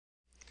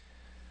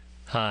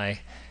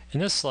Hi. In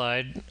this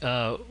slide,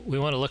 we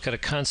want to look at a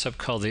concept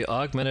called the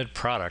augmented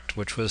product,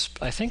 which was,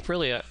 I think,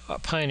 really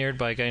pioneered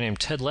by a guy named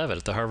Ted Levitt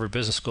at the Harvard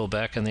Business School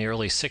back in the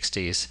early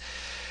 60s.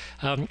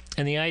 And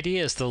the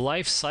idea is the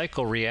life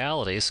cycle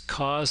realities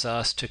cause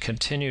us to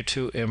continue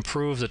to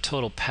improve the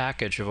total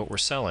package of what we're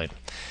selling.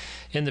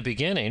 In the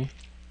beginning,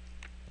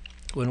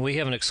 when we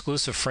have an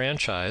exclusive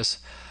franchise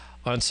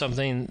on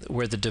something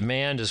where the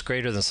demand is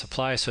greater than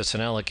supply, so it's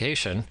an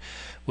allocation,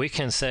 we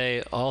can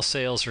say all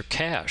sales are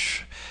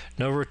cash,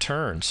 no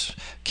returns,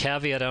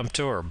 caveat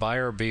emptor,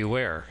 buyer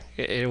beware.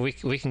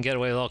 We can get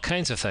away with all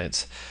kinds of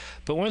things.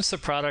 But once the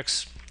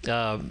products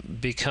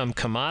become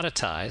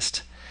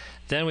commoditized,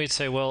 then we'd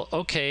say, well,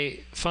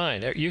 okay,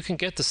 fine. You can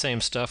get the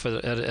same stuff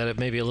at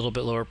maybe a little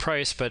bit lower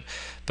price, but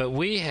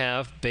we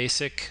have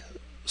basic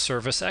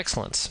service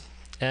excellence.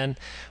 And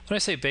when I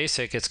say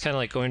basic, it's kind of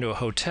like going to a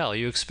hotel.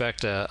 You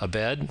expect a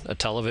bed, a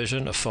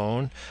television, a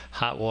phone,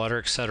 hot water,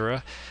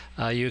 etc.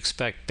 You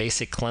expect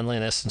basic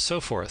cleanliness and so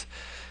forth.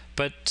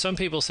 But some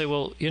people say,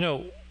 well,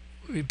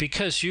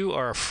 because you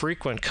are a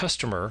frequent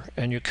customer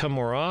and you come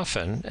more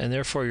often, and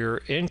therefore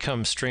your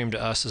income stream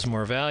to us is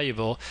more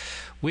valuable,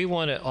 we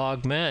want to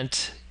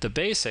augment the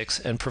basics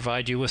and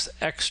provide you with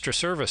extra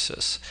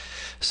services.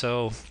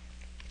 So,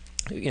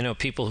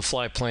 people who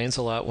fly planes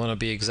a lot want to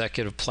be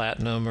executive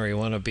platinum, or you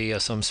want to be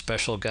some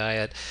special guy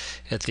at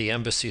the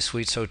Embassy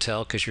Suites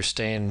Hotel because you're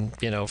staying,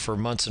 for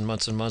months and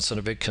months and months on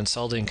a big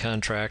consulting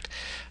contract.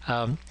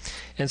 And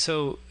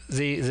so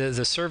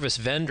the service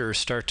vendors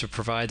start to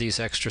provide these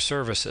extra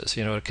services.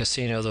 At a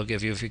casino, they'll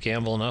give you, if you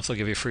gamble enough, they'll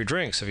give you free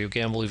drinks. If you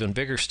gamble even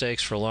bigger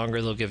stakes for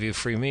longer, they'll give you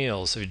free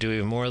meals. If you do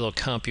even more, they'll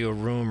comp you a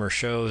room or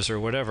shows or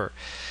whatever.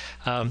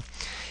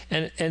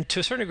 And to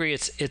a certain degree,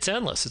 it's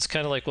endless. It's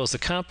kind of like, well,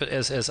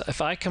 as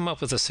if I come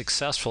up with a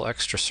successful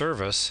extra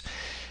service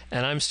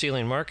and I'm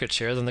stealing market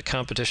share, then the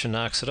competition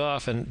knocks it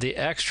off, and the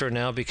extra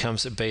now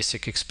becomes a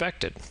basic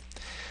expected.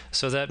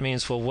 So that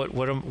means, well,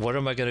 what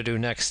am I going to do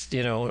next?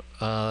 In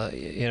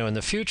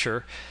the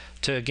future,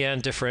 to again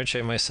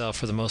differentiate myself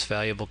for the most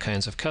valuable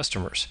kinds of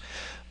customers.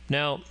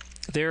 Now,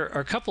 there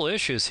are a couple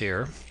issues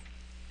here,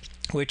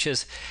 which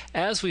is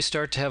as we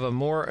start to have a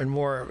more and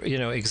more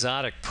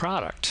exotic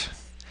product.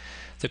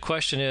 The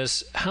question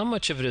is, how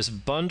much of it is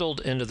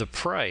bundled into the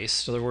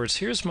price? In other words,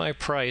 here's my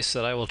price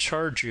that I will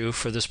charge you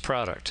for this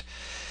product.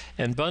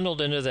 And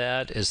bundled into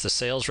that is the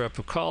sales rep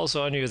who calls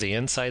on you, the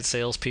inside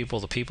salespeople,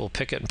 the people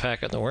pick it and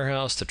pack it in the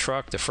warehouse, the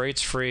truck, the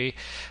freight's free.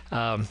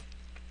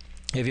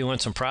 If you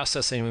want some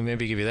processing, we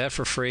maybe give you that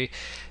for free.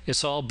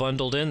 It's all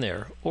bundled in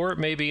there. Or it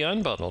may be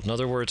unbundled. In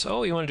other words,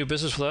 oh, you want to do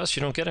business with us?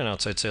 You don't get an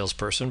outside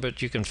salesperson,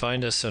 but you can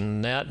find us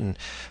in that and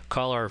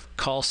call our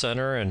call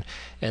center, and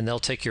they'll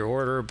take your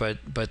order.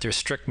 But there's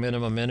strict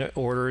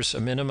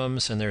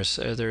minimums, and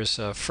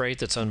there's freight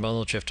that's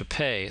unbundled you have to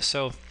pay.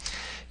 So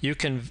you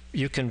can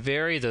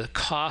vary the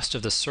cost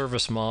of the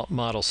service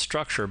model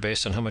structure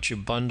based on how much you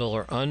bundle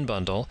or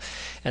unbundle,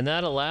 and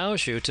that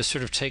allows you to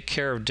sort of take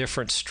care of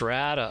different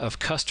strata of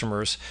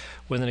customers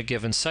within a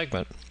given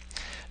segment.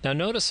 Now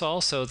notice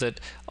also that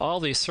all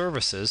these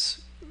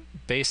services,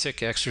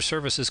 basic extra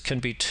services, can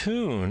be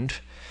tuned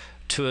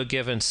to a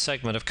given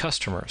segment of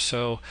customers.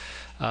 So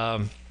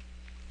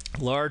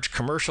large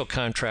commercial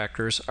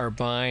contractors are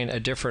buying a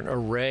different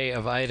array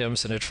of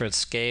items and a different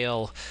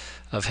scale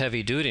of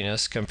heavy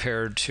dutiness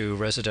compared to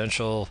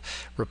residential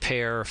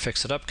repair,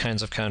 fix-it-up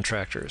kinds of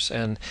contractors.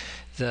 And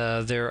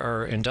there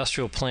are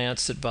industrial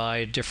plants that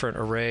buy different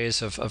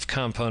arrays of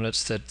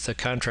components that the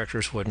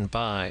contractors wouldn't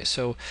buy.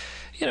 So,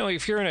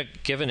 if you're in a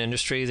given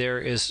industry, there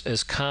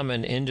is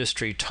common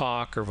industry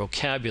talk or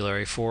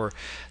vocabulary for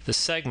the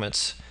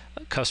segments,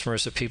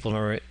 customers that people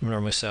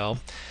normally sell.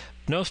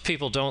 Most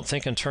people don't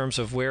think in terms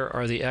of where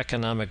are the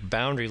economic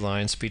boundary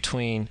lines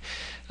between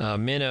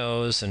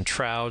minnows and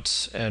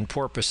trouts and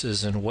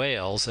porpoises and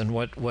whales, and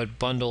what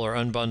bundle or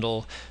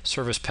unbundle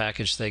service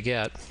package they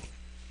get.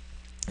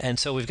 And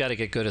so we've got to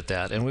get good at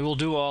that. And we will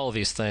do all of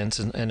these things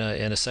in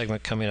a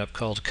segment coming up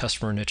called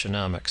Customer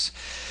Nicheonomics.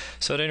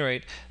 So at any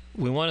rate,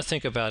 we want to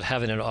think about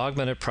having an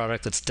augmented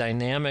product that's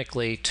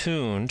dynamically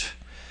tuned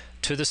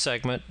to the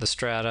segment, the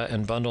strata,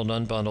 and bundled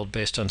and unbundled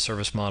based on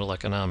service model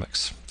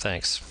economics.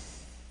 Thanks.